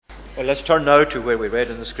Well, let's turn now to where we read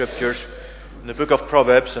in the Scriptures, in the book of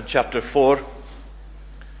Proverbs in chapter 4.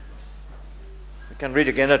 We can read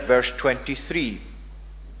again at verse 23.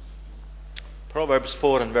 Proverbs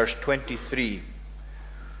 4 and verse 23.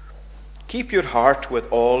 Keep your heart with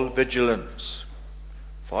all vigilance,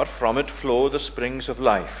 for from it flow the springs of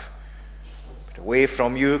life. Put away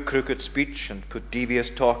from you crooked speech, and put devious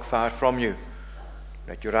talk far from you.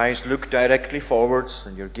 Let your eyes look directly forwards,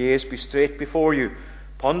 and your gaze be straight before you.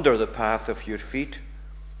 Ponder the path of your feet,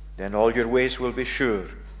 then all your ways will be sure.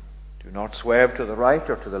 Do not swerve to the right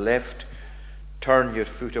or to the left. Turn your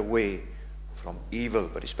foot away from evil.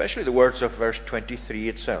 But especially the words of verse 23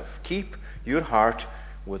 itself. Keep your heart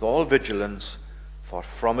with all vigilance, for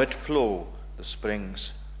from it flow the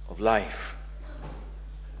springs of life.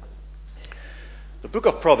 The book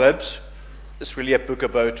of Proverbs is really a book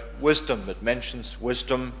about wisdom. It mentions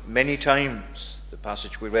wisdom many times. The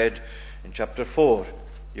passage we read in chapter 4,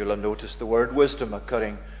 you'll have noticed the word wisdom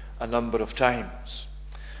occurring a number of times.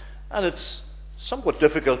 And it's somewhat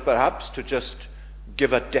difficult perhaps to just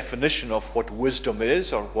give a definition of what wisdom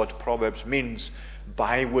is or what Proverbs means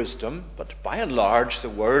by wisdom. But by and large, the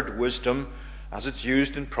word wisdom, as it's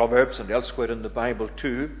used in Proverbs and elsewhere in the Bible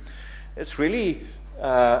too, it's really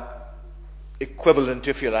equivalent,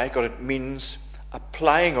 if you like, or it means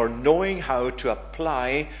applying or knowing how to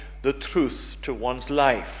apply the truth to one's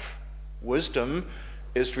life. Wisdom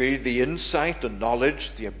is really the insight, the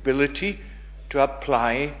knowledge, the ability to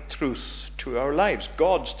apply truth to our lives.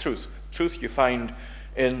 God's truth. Truth you find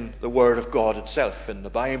in the Word of God itself, in the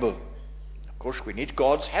Bible. Of course, we need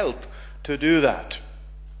God's help to do that.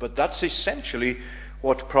 But that's essentially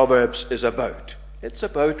what Proverbs is about. It's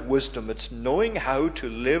about wisdom. It's knowing how to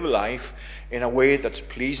live life in a way that's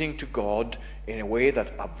pleasing to God, in a way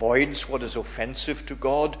that avoids what is offensive to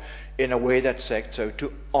God, in a way that sets out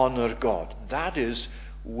to honor God. That is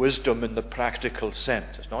wisdom in the practical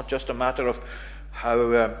sense. It's not just a matter of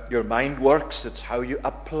how your mind works, it's how you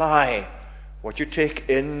apply what you take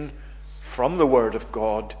in from the Word of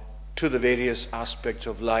God to the various aspects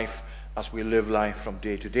of life as we live life from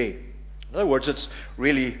day to day. In other words, it's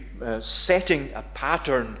really setting a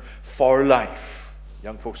pattern for life.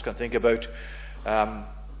 Young folks can think about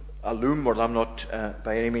a loom, or I'm not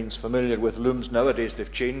by any means familiar with looms nowadays.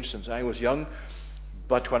 They've changed since I was young.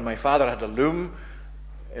 But when my father had a loom,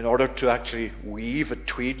 in order to actually weave a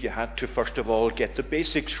tweed, you had to first of all get the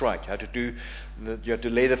basics right. You had to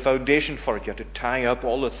lay the foundation for it. You had to tie up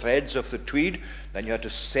all the threads of the tweed. Then you had to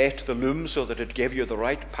set the loom so that it gave you the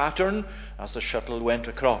right pattern as the shuttle went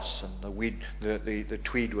across. And the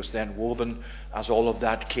tweed was then woven as all of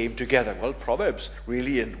that came together. Well, Proverbs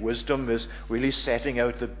really in wisdom is really setting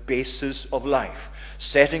out the basis of life.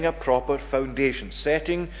 Setting a proper foundation.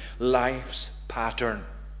 Setting life's pattern.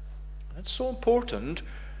 It's so important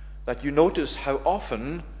that you notice how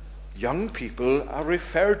often young people are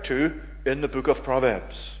referred to in the book of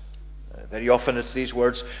Proverbs. Very often it's these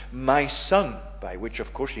words, my son, by which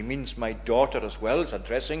of course he means my daughter as well. It's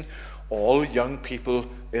addressing all young people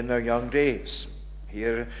in their young days.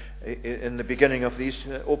 Here in the beginning of these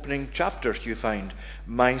opening chapters you find,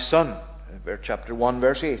 my son. Chapter 1,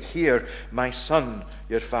 verse 8. Hear, my son,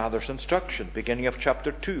 your father's instruction. Beginning of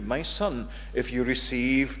chapter 2. My son, if you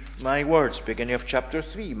receive my words. Beginning of chapter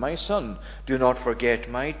 3. My son, do not forget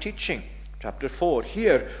my teaching. Chapter 4.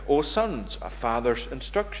 Hear, O sons, a father's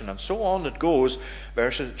instruction. And so on it goes.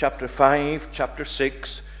 Verses chapter 5, chapter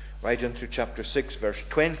 6, right into chapter 6, verse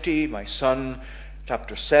 20. My son.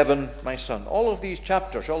 Chapter 7, my son. All of these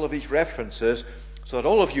chapters, all of these references, so that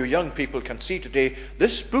all of you young people can see today,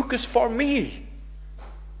 this book is for me.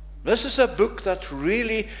 This is a book that's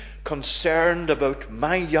really concerned about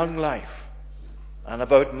my young life and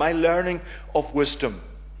about my learning of wisdom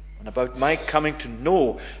and about my coming to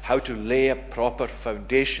know how to lay a proper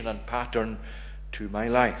foundation and pattern to my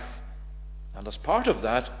life. And as part of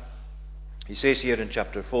that, he says here in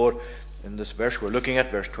chapter 4, in this verse we're looking at,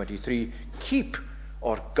 verse 23, keep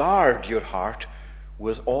or guard your heart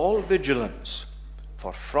with all vigilance,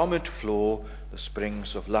 for from it flow the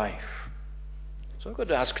springs of life. So I'm going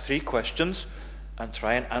to ask 3 questions and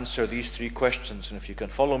try and answer these 3 questions. And if you can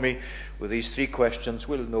follow me with these 3 questions,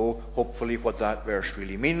 we'll know hopefully what that verse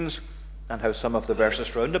really means and how some of the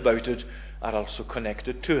verses round about it are also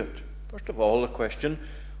connected to it. First of all, the question,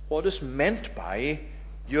 what is meant by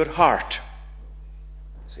your heart?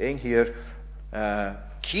 Saying here,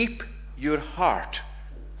 keep your heart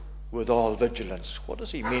with all vigilance. What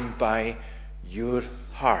does he mean by your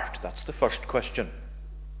heart? That's the first question.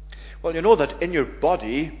 Well, you know that in your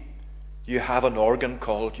body you have an organ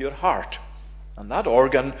called your heart. And that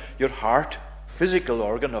organ, your heart, physical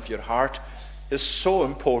organ of your heart, is so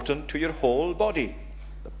important to your whole body.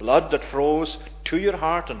 The blood that flows to your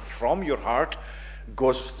heart and from your heart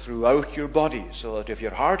goes throughout your body, so that if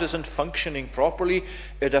your heart isn't functioning properly,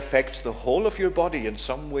 it affects the whole of your body in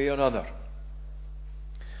some way or another.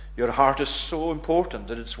 Your heart is so important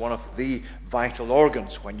that it's one of the vital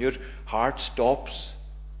organs. When your heart stops,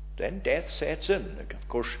 then death sets in. Of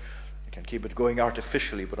course, you can keep it going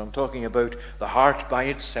artificially, but I'm talking about the heart by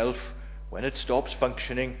itself. When it stops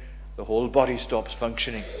functioning, the whole body stops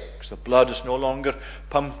functioning, because the blood is no longer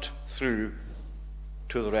pumped through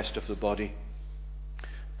to the rest of the body.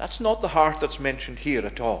 That's not the heart that's mentioned here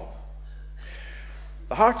at all.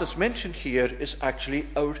 The heart that's mentioned here is actually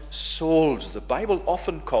our souls. The Bible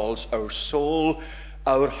often calls our soul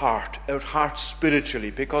our heart spiritually,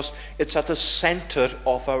 because it's at the center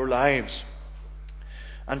of our lives.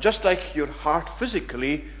 And just like your heart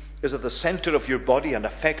physically is at the center of your body and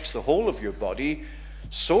affects the whole of your body,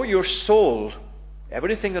 so your soul,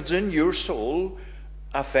 everything that's in your soul,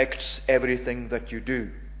 affects everything that you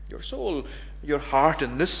do. Your soul, your heart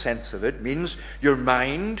in this sense of it, means your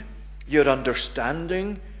mind, your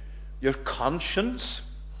understanding, your conscience.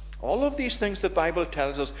 All of these things the Bible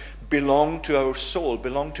tells us belong to our soul,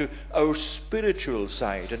 belong to our spiritual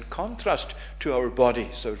side, in contrast to our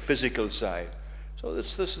bodies, our physical side. So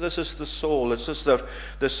this is the soul. This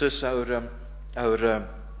is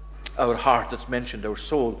our heart that's mentioned, our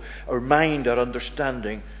soul, our mind, our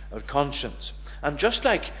understanding, our conscience. And just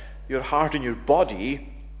like your heart and your body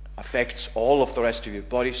affects all of the rest of your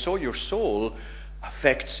body, so your soul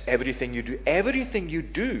affects everything you do. Everything you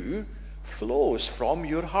do flows from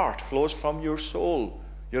your heart, flows from your soul.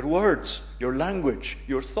 Your words, your language,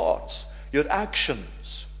 your thoughts, your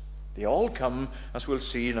actions. They all come, as we'll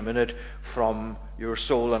see in a minute, from your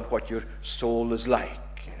soul and what your soul is like.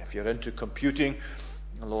 If you're into computing,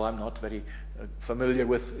 although I'm not very familiar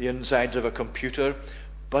with the insides of a computer,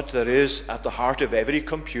 but there is at the heart of every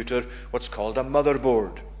computer what's called a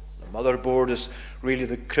motherboard. The motherboard is really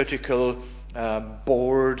the critical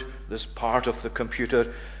board, this part of the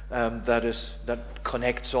computer that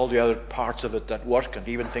connects all the other parts of it that work, and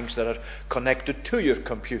even things that are connected to your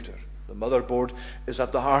computer. The motherboard is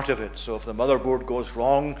at the heart of it. So if the motherboard goes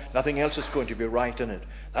wrong, nothing else is going to be right in it.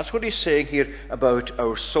 That's what he's saying here about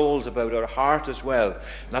our souls, about our heart as well.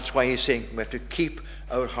 And that's why he's saying we have to keep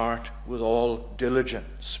our heart with all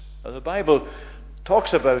diligence. Now, the Bible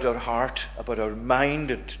talks about our heart, about our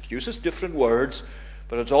mind. It uses different words,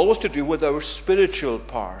 but it's always to do with our spiritual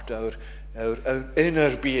part, our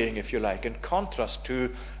inner being, if you like, in contrast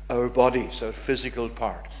to our bodies, our physical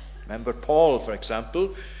part. Remember, Paul, for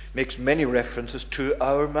example, makes many references to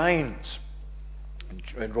our minds.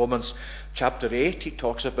 In Romans chapter 8, he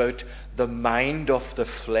talks about the mind of the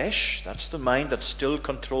flesh. That's the mind that's still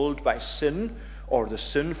controlled by sin, or the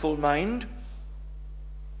sinful mind.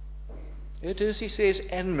 It is, he says,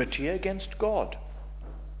 enmity against God.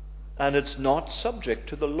 And it's not subject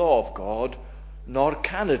to the law of God, nor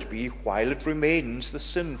can it be while it remains the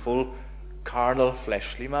sinful, carnal,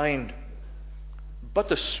 fleshly mind. But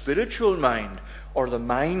the spiritual mind, or the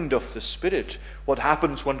mind of the Spirit, what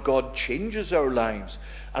happens when God changes our lives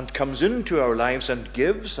and comes into our lives and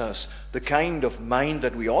gives us the kind of mind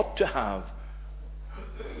that we ought to have,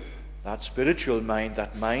 that spiritual mind,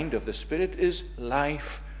 that mind of the Spirit, is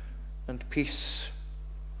life and peace,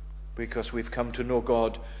 because we've come to know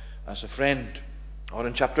God as a friend. Or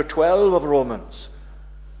in chapter 12 of Romans,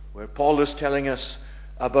 where Paul is telling us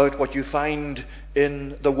about what you find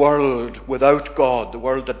in the world without God, the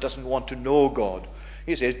world that doesn't want to know God.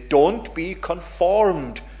 He says, don't be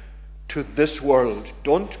conformed to this world.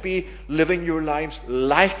 Don't be living your lives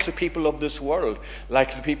like the people of this world,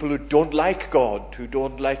 like the people who don't like God, who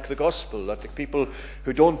don't like the gospel, like the people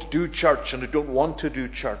who don't do church and who don't want to do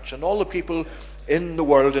church, and all the people in the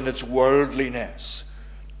world in its worldliness.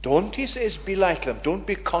 Don't, he says, be like them. Don't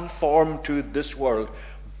be conformed to this world.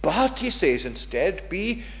 But, he says, instead,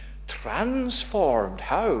 be transformed.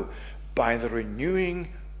 How? By the renewing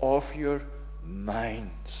of your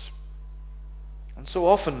minds. And so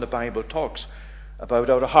often the Bible talks about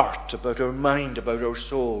our heart, about our mind, about our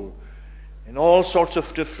soul, in all sorts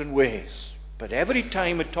of different ways. But every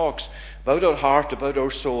time it talks about our heart, about our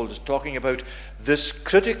soul, it's talking about this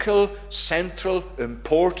critical, central,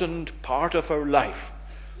 important part of our life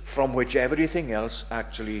from which everything else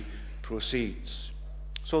actually proceeds.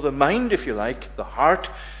 So the mind, if you like, the heart,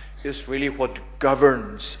 is really what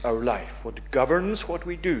governs our life, what governs what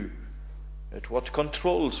we do. It's what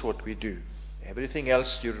controls what we do. Everything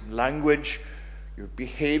else, your language, your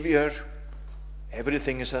behavior,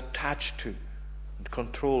 everything is attached to and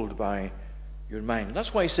controlled by your mind. And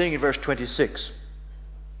that's why he's saying in verse 26,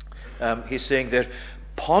 he's saying there,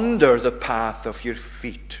 ponder the path of your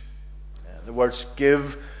feet. The words,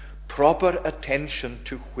 give proper attention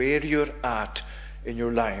to where you're at in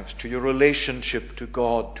your lives, to your relationship to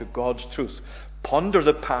God, to God's truth. Ponder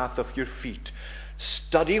the path of your feet.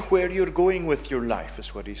 Study where you're going with your life,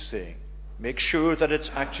 is what he's saying. Make sure that it's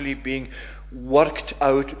actually being worked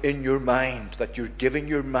out in your mind, that you're giving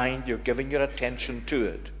your mind, you're giving your attention to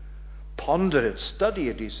it. Ponder it, study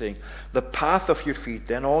it, he's saying. The path of your feet,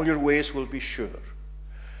 then all your ways will be sure.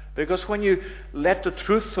 Because when you let the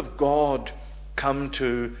truth of God come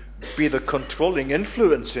to be the controlling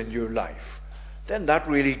influence in your life, then that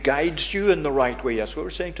really guides you in the right way. That's what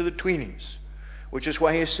we're saying to the tweenies. Which is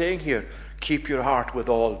why he's saying here, keep your heart with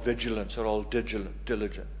all vigilance or all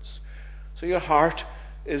diligence. So your heart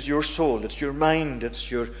is your soul, it's your mind,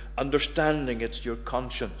 it's your understanding, it's your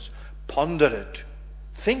conscience. Ponder it.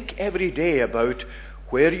 Think every day about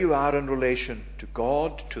where you are in relation to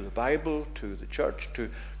God, to the Bible, to the church, to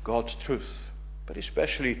God's truth. But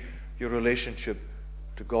especially your relationship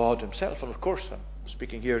to God himself. And of course, I'm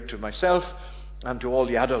speaking here to myself and to all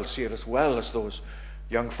the adults here as well as those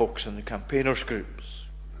young folks in the campaigners groups.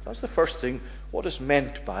 That's the first thing. What is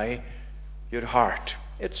meant by your heart?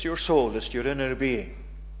 It's your soul, it's your inner being.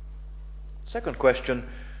 Second question,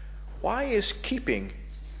 why is keeping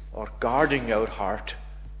or guarding our heart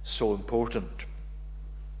so important?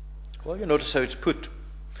 Well, you notice how it's put.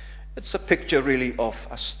 It's a picture really of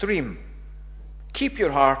a stream. Keep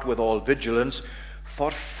your heart with all vigilance,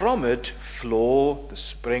 for from it flow the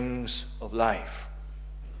springs of life.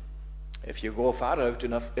 If you go far out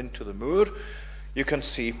enough into the moor, you can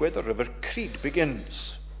see where the River Crede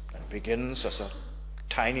begins. It begins as a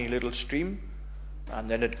tiny little stream, and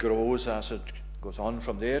then it grows as it goes on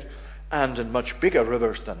from there. And in much bigger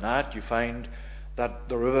rivers than that, you find that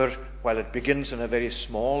the river, while it begins in a very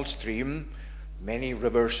small stream, many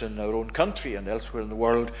rivers in our own country and elsewhere in the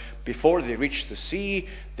world, before they reach the sea,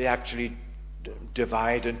 they actually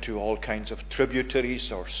divide into all kinds of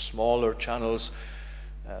tributaries or smaller channels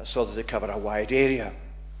so that they cover a wide area.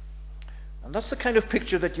 And that's the kind of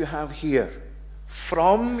picture that you have here.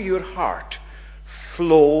 From your heart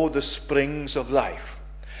flow the springs of life.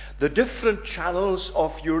 The different channels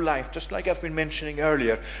of your life, just like I've been mentioning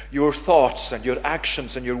earlier, your thoughts and your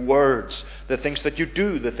actions and your words, the things that you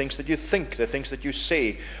do, the things that you think, the things that you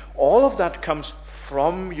say, all of that comes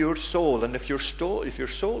from your soul. And if your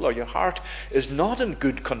soul or your heart is not in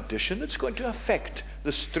good condition, it's going to affect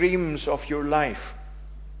the streams of your life.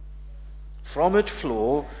 From it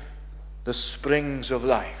flow the springs of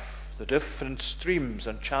life, the different streams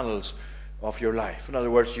and channels of your life. In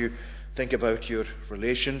other words, you think about your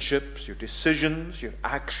relationships, your decisions, your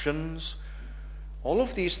actions. All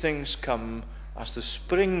of these things come as the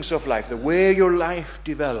springs of life, the way your life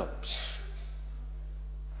develops.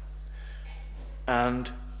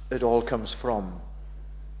 And it all comes from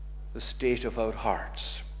the state of our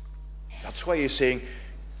hearts. That's why he's saying,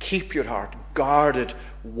 keep your heart, guard it,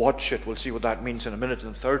 watch it. We'll see what that means in a minute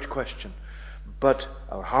in the third question. But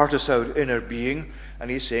our heart is our inner being, and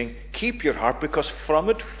he's saying, keep your heart, because from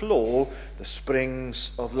it flow the springs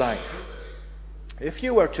of life. If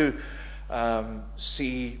you were to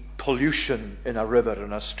see pollution in a river,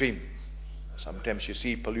 in a stream, sometimes you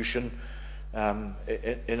see pollution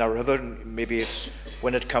in a river, maybe it's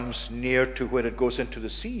when it comes near to where it goes into the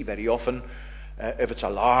sea. Very often, if it's a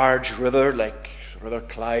large river, like River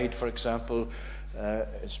Clyde, for example,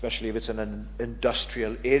 especially if it's in an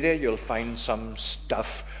industrial area, you'll find some stuff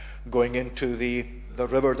going into the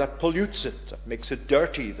river that pollutes it, that makes it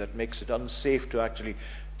dirty, that makes it unsafe to actually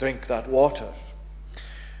drink that water.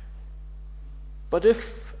 But if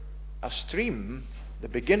a stream, the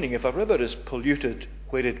beginning, if a river is polluted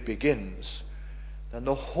where it begins, then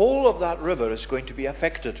the whole of that river is going to be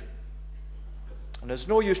affected. And there's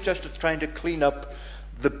no use just trying to clean up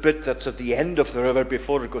the bit that's at the end of the river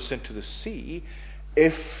before it goes into the sea,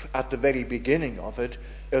 if at the very beginning of it,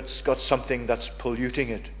 it's got something that's polluting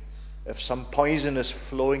it. If some poison is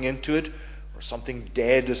flowing into it, or something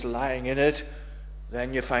dead is lying in it,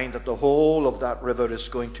 then you find that the whole of that river is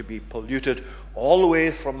going to be polluted all the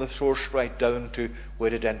way from the source right down to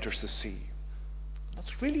where it enters the sea.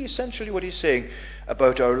 That's really essentially what he's saying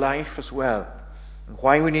about our life as well. And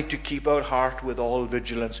why we need to keep our heart with all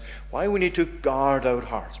vigilance. Why we need to guard our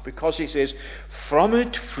hearts. Because he says, from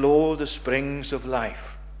it flow the springs of life.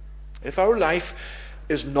 If our life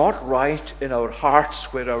is not right in our hearts,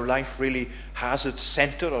 where our life really has its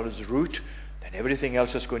center or its root, then everything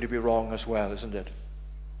else is going to be wrong as well, isn't it?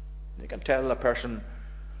 You can tell a person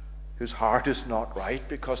whose heart is not right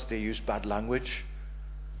because they use bad language.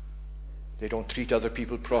 They don't treat other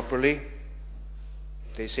people properly.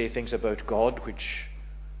 They say things about God which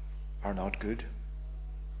are not good.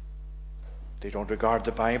 They don't regard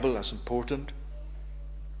the Bible as important.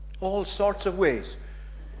 All sorts of ways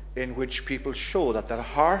in which people show that their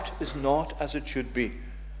heart is not as it should be,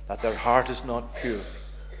 that their heart is not pure.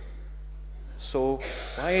 So,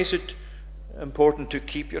 why is it important to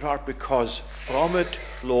keep your heart? Because from it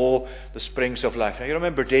flow the springs of life. Now, you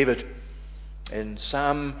remember David in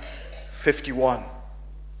Psalm 51.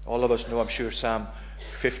 All of us know, I'm sure, Psalm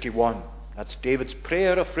 51. That's David's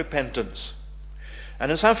prayer of repentance.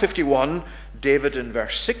 And in Psalm 51, David in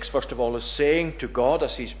verse 6, first of all, is saying to God,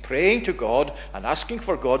 as he's praying to God and asking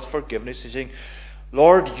for God's forgiveness, he's saying,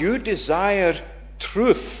 Lord, you desire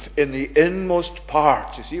truth in the inmost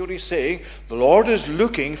parts. You see what he's saying? The Lord is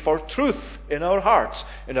looking for truth in our hearts,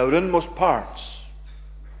 in our inmost parts.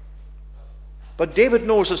 But David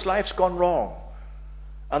knows his life's gone wrong,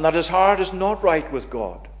 and that his heart is not right with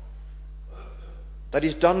God, that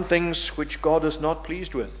he's done things which God is not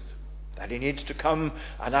pleased with, that he needs to come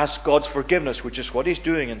and ask God's forgiveness, which is what he's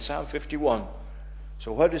doing in Psalm 51.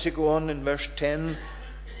 So where does he go on in verse 10?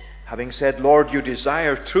 Having said, Lord, you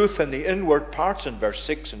desire truth in the inward parts, in verse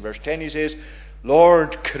 6 and verse 10 he says,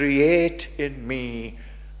 Lord, create in me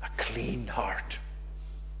a clean heart.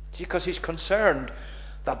 See, because he's concerned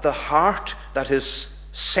that the heart that is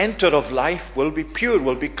center of life will be pure,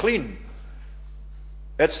 will be clean.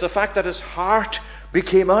 It's the fact that his heart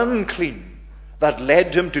became unclean that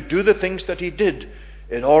led him to do the things that he did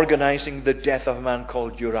in organizing the death of a man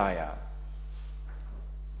called Uriah,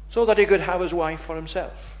 so that he could have his wife for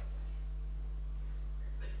himself.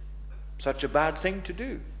 Such a bad thing to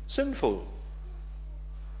do. Sinful.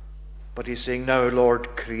 But he's saying, now,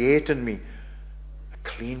 Lord, create in me a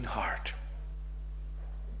clean heart.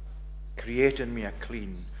 Create in me a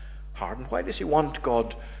clean heart. And why does he want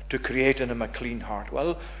God to create in him a clean heart?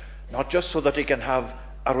 Well, not just so that he can have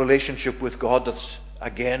a relationship with God that's,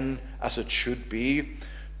 again, as it should be,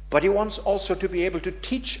 but he wants also to be able to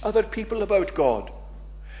teach other people about God.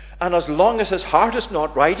 And as long as his heart is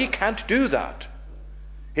not right, he can't do that.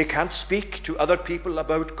 He can't speak to other people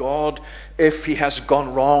about God if he has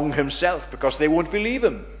gone wrong himself, because they won't believe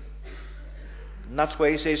him. And that's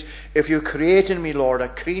why he says, if you create in me, Lord, a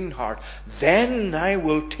clean heart, then I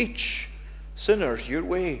will teach sinners your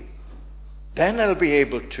way. Then I'll be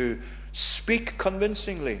able to speak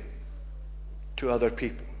convincingly to other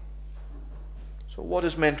people. So what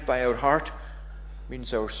is meant by our heart? It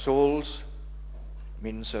means our souls, it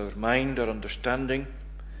means our mind, our understanding.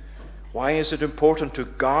 Why is it important to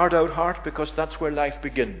guard our heart? Because that's where life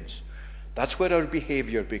begins. That's where our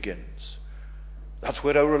behavior begins. That's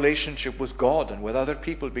where our relationship with God and with other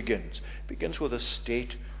people begins. It begins with a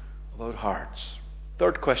state of our hearts.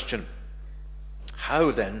 Third question.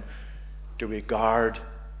 How then do we guard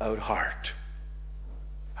our heart?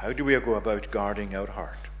 How do we go about guarding our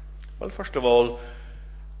heart? Well, first of all,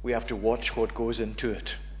 we have to watch what goes into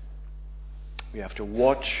it. We have to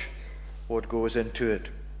watch what goes into it.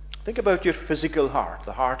 Think about your physical heart,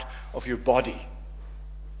 the heart of your body.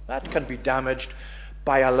 That can be damaged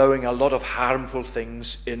by allowing a lot of harmful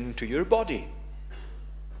things into your body.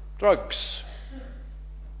 Drugs,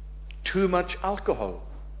 too much alcohol,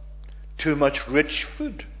 too much rich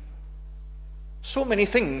food. So many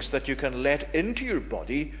things that you can let into your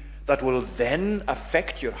body that will then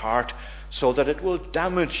affect your heart so that it will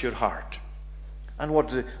damage your heart. And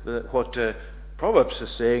what Proverbs is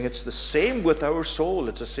saying, it's the same with our soul,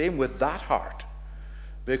 it's the same with that heart.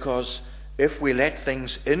 Because if we let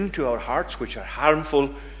things into our hearts which are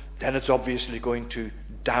harmful, then it's obviously going to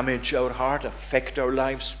damage our heart, affect our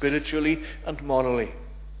lives spiritually and morally.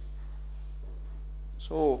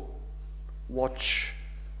 So, watch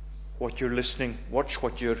what you're listening, watch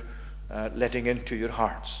what you're letting into your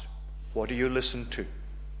hearts. What do you listen to?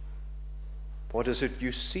 What is it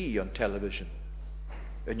you see on television,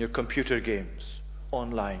 in your computer games,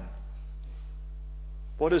 online?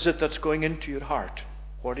 What is it that's going into your heart?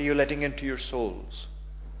 What are you letting into your souls?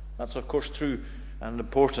 That's, of course, true and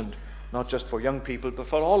important, not just for young people, but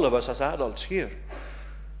for all of us as adults here.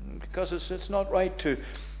 Because it's not right to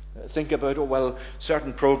think about, oh, well,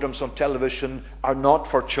 certain programs on television are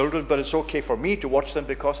not for children, but it's okay for me to watch them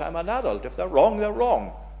because I'm an adult. If they're wrong, they're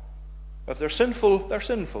wrong. If they're sinful, they're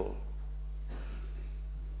sinful.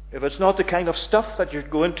 If it's not the kind of stuff that you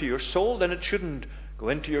go into your soul, then it shouldn't go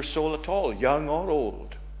into your soul at all, young or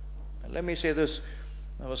old. And let me say this.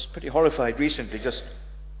 I was pretty horrified recently just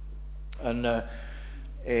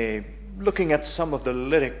looking at some of the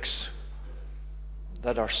lyrics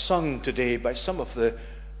that are sung today by some of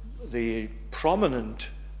the prominent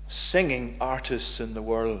singing artists in the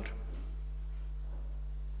world.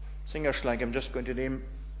 Singers like, I'm just going to name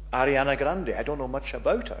Ariana Grande. I don't know much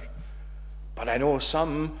about her, but I know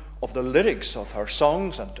some of the lyrics of her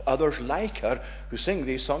songs and others like her who sing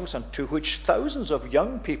these songs, and to which thousands of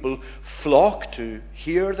young people flock to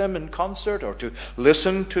hear them in concert or to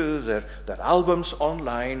listen to their albums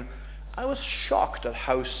online. I was shocked at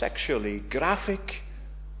how sexually graphic,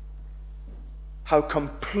 how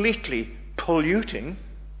completely polluting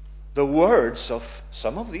the words of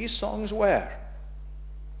some of these songs were.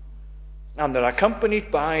 And they're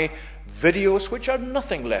accompanied by videos which are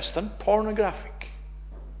nothing less than pornographic.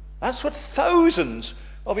 That's what thousands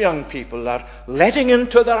of young people are letting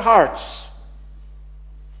into their hearts.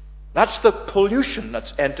 That's the pollution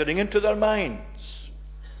that's entering into their minds.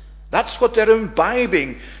 That's what they're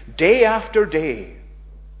imbibing day after day.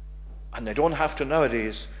 And they don't have to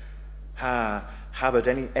nowadays have it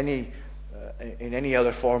in any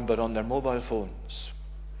other form but on their mobile phones.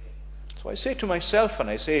 So I say to myself, and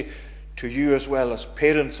I say to you as well, as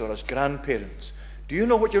parents or as grandparents, do you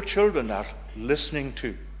know what your children are listening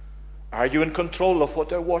to? Are you in control of what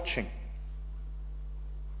they're watching?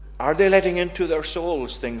 Are they letting into their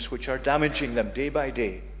souls things which are damaging them day by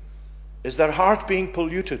day? Is their heart being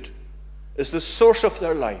polluted? Is the source of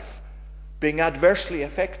their life being adversely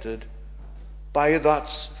affected by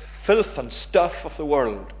that filth and stuff of the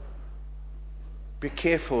world? Be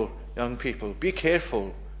careful, young people. Be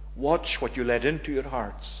careful. Watch what you let into your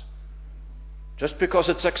hearts. Just because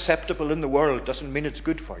it's acceptable in the world doesn't mean it's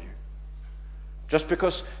good for you. Just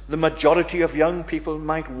because the majority of young people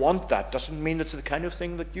might want that doesn't mean it's the kind of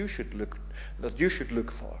thing that you should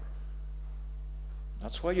look for.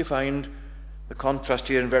 That's why you find the contrast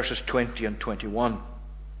here in verses 20 and 21.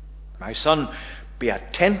 My son, be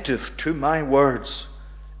attentive to my words.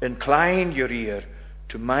 Incline your ear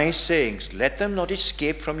to my sayings. Let them not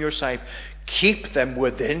escape from your sight. Keep them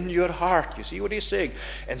within your heart. You see what he's saying?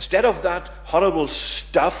 Instead of that horrible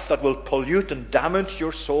stuff that will pollute and damage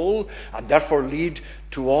your soul and therefore lead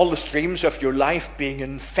to all the streams of your life being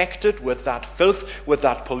infected with that filth, with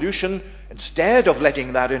that pollution, instead of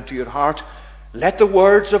letting that into your heart, let the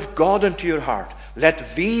words of God into your heart.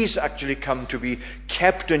 Let these actually come to be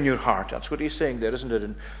kept in your heart. That's what he's saying there, isn't it?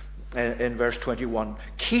 In verse 21.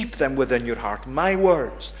 Keep them within your heart. My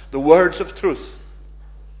words, the words of truth.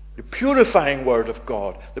 The purifying word of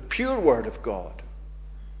God, the pure word of God.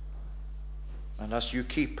 And as you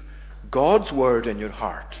keep God's word in your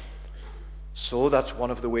heart, so that's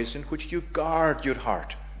one of the ways in which you guard your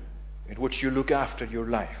heart, in which you look after your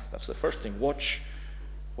life. That's the first thing. Watch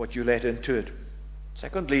what you let into it.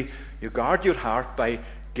 Secondly, you guard your heart by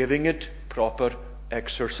giving it proper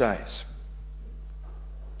exercise.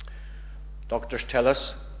 Doctors tell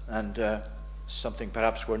us, and something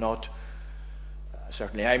perhaps we're not,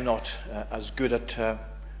 certainly I'm not as good at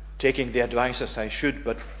taking the advice as I should,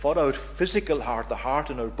 but for our physical heart, the heart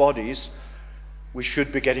in our bodies, we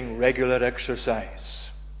should be getting regular exercise.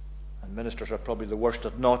 And ministers are probably the worst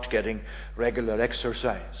at not getting regular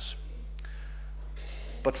exercise.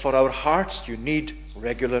 But for our hearts, you need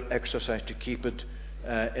regular exercise to keep it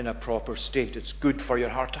in a proper state. It's good for your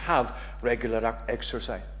heart to have regular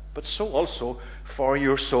exercise, but so also for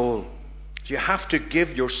your soul. You have to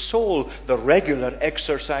give your soul the regular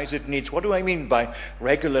exercise it needs. What do I mean by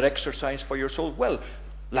regular exercise for your soul? Well,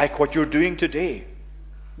 like what you're doing today,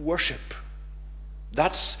 worship.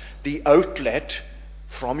 That's the outlet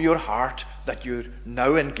from your heart that you're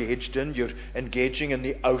now engaged in. You're engaging in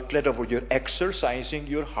the outlet of where you're exercising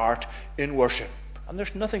your heart in worship. And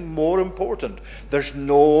there's nothing more important. There's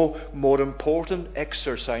no more important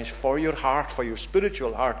exercise for your heart, for your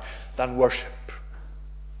spiritual heart, than worship.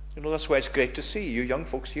 You know, that's why it's great to see you young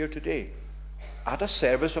folks here today at a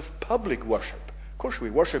service of public worship. Of course, we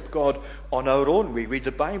worship God on our own. We read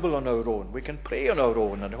the Bible on our own. We can pray on our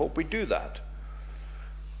own, and I hope we do that.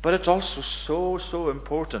 But it's also so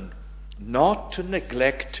important not to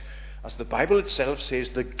neglect, as the Bible itself says,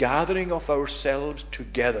 the gathering of ourselves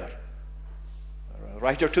together. A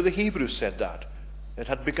writer to the Hebrews said that. It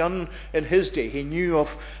had begun in his day. He knew of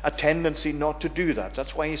a tendency not to do that.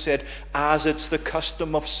 That's why he said, as it's the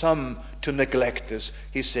custom of some to neglect this.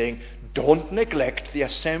 He's saying, don't neglect the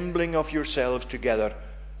assembling of yourselves together,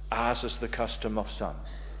 as is the custom of some.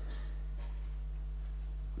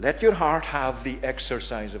 Let your heart have the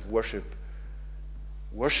exercise of worship.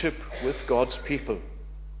 Worship with God's people.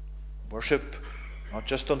 Worship not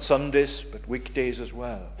just on Sundays, but weekdays as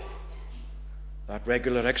well. That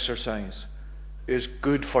regular exercise is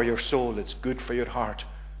good for your soul. It's good for your heart.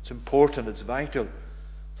 It's important. It's vital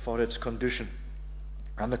for its condition.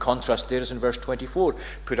 And the contrast there is in verse 24.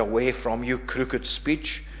 Put away from you crooked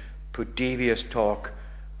speech. Put devious talk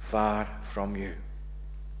far from you.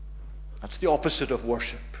 That's the opposite of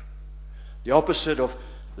worship. The opposite of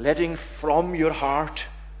letting from your heart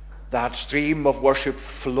that stream of worship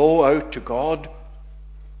flow out to God.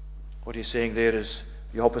 What he's saying there is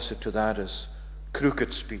the opposite to that is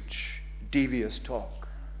crooked speech, devious talk,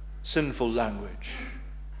 sinful language.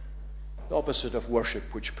 The opposite of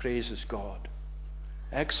worship, which praises God.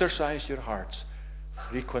 Exercise your hearts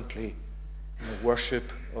frequently in the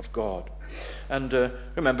worship of God. And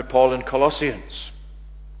remember Paul in Colossians.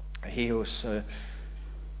 He was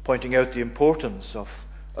pointing out the importance of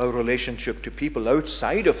our relationship to people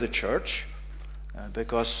outside of the church,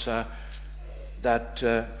 because that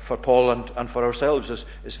for Paul and for ourselves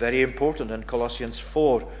is very important. In Colossians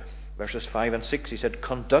 4, verses 5 and 6, he said,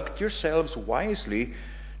 "Conduct yourselves wisely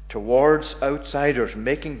towards outsiders,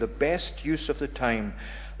 making the best use of the time.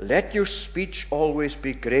 Let your speech always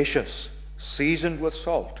be gracious, seasoned with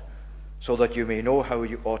salt, so that you may know how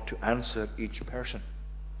you ought to answer each person."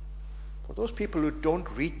 For those people who don't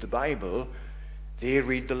read the Bible, they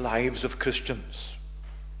read the lives of Christians.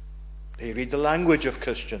 They read the language of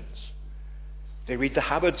Christians. They read the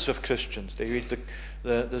habits of Christians. They read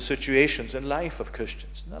the situations in life of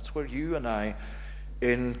Christians. And that's where you and I,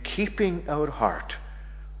 in keeping our heart,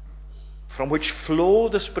 from which flow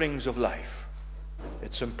the springs of life,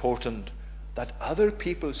 it's important that other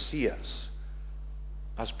people see us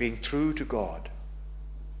as being true to God.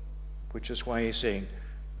 Which is why he's saying,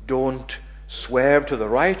 don't swerve to the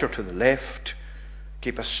right or to the left.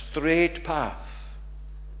 Keep a straight path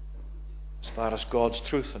as far as God's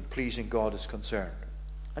truth and pleasing God is concerned.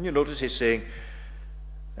 And you notice he's saying,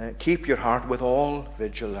 keep your heart with all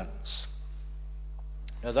vigilance.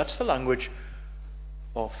 Now that's the language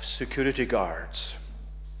of security guards.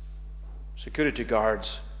 Security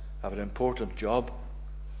guards have an important job.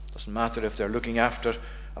 Doesn't matter if they're looking after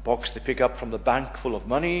a box they pick up from the bank full of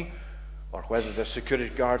money, or whether there's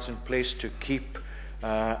security guards in place to keep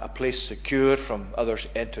a place secure from others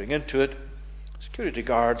entering into it. Security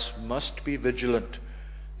guards must be vigilant.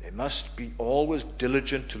 They must be always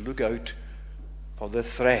diligent to look out for the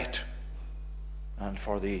threat and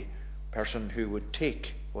for the person who would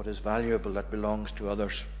take what is valuable that belongs to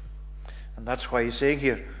others. And that's why he's saying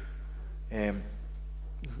here,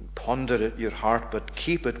 ponder it your heart, but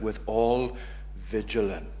keep it with all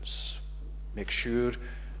vigilance. Make sure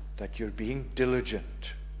that you're being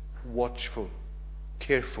diligent, watchful,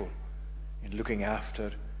 careful in looking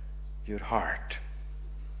after your heart.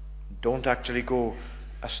 Don't actually go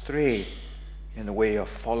astray in the way of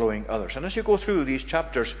following others. And as you go through these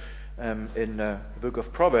chapters in the book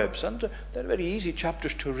of Proverbs, and they're very easy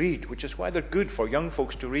chapters to read, which is why they're good for young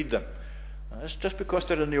folks to read them. It's just because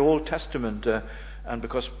they're in the Old Testament, and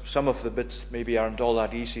because some of the bits maybe aren't all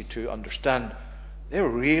that easy to understand, they're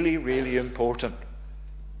really, really important.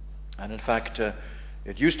 And in fact,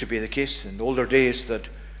 it used to be the case in older days that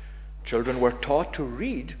children were taught to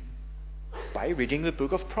read by reading the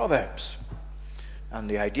book of Proverbs. And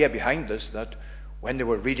the idea behind this, that when they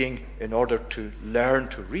were reading in order to learn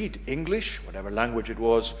to read English, whatever language it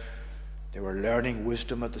was, they were learning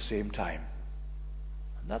wisdom at the same time.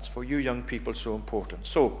 And that's for you young people so important.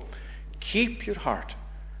 So, keep your heart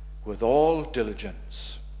with all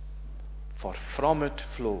diligence, for from it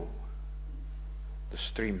flow the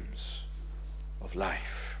streams of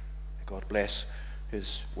life. May God bless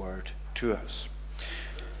His word to us.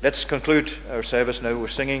 Let's conclude our service now. We're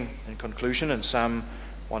singing in conclusion in Psalm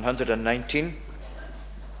 119.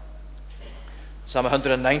 Psalm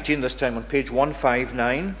 119, this time on page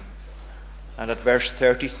 159 and at verse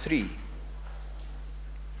 33.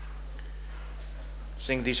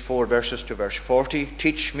 Sing these 4 verses to verse 40.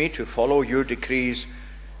 Teach me to follow your decrees,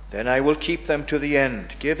 then I will keep them to the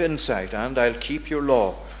end. Give insight, and I'll keep your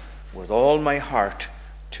law. With all my heart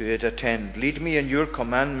to it attend. Lead me in your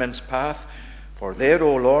commandments' path, for there,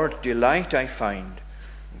 O Lord, delight I find.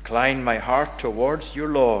 Incline my heart towards your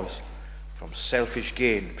laws. From selfish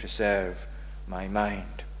gain preserve my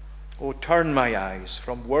mind. O turn my eyes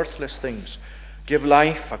from worthless things. Give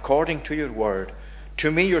life according to your word. To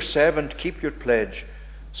me, your servant, keep your pledge,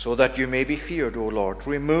 so that you may be feared, O Lord.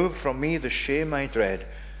 Remove from me the shame I dread.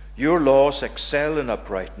 Your laws excel in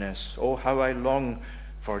uprightness. Oh, how I long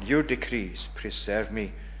for your decrees. Preserve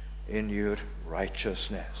me in your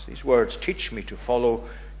righteousness. These words, teach me to follow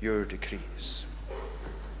your decrees.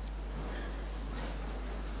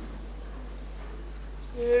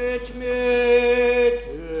 Teach me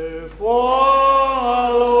to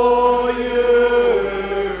follow your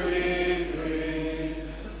decrees,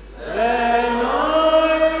 then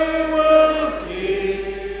I will keep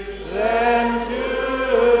them to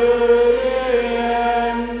the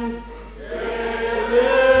end. Give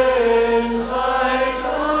insight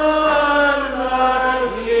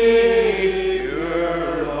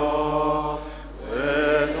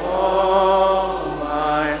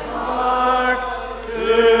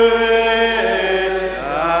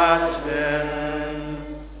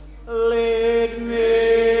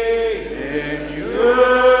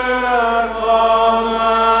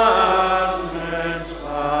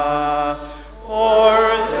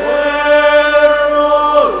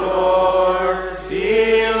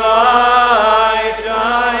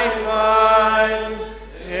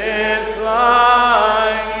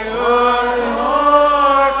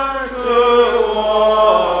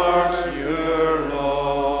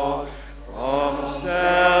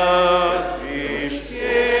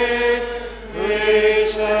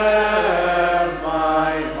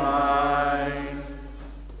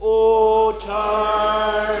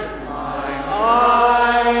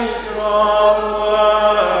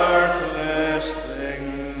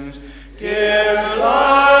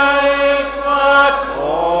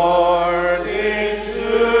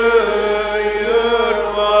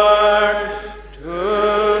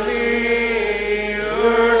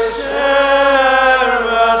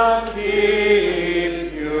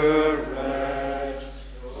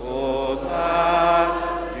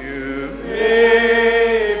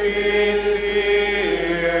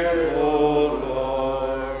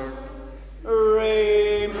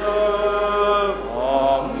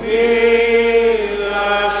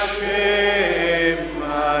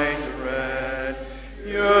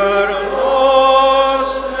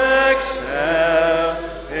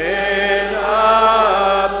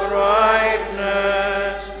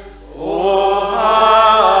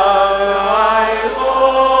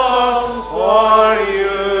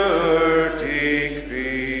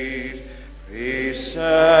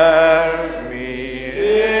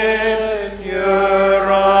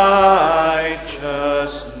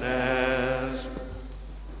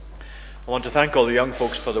thank all the young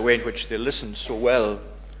folks for the way in which they listened so well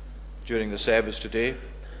during the service today.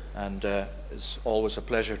 And it's always a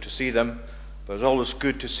pleasure to see them. But it's always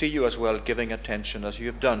good to see you as well, giving attention as you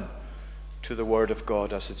have done to the Word of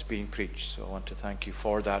God as it's being preached. So I want to thank you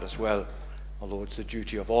for that as well. Although it's the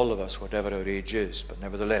duty of all of us, whatever our age is. But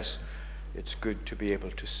nevertheless, it's good to be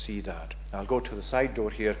able to see that. I'll go to the side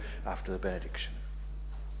door here after the benediction.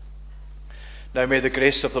 Now may the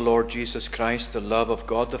grace of the Lord Jesus Christ, the love of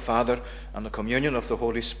God the Father, and the communion of the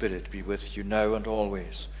Holy Spirit be with you now and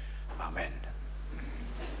always. Amen.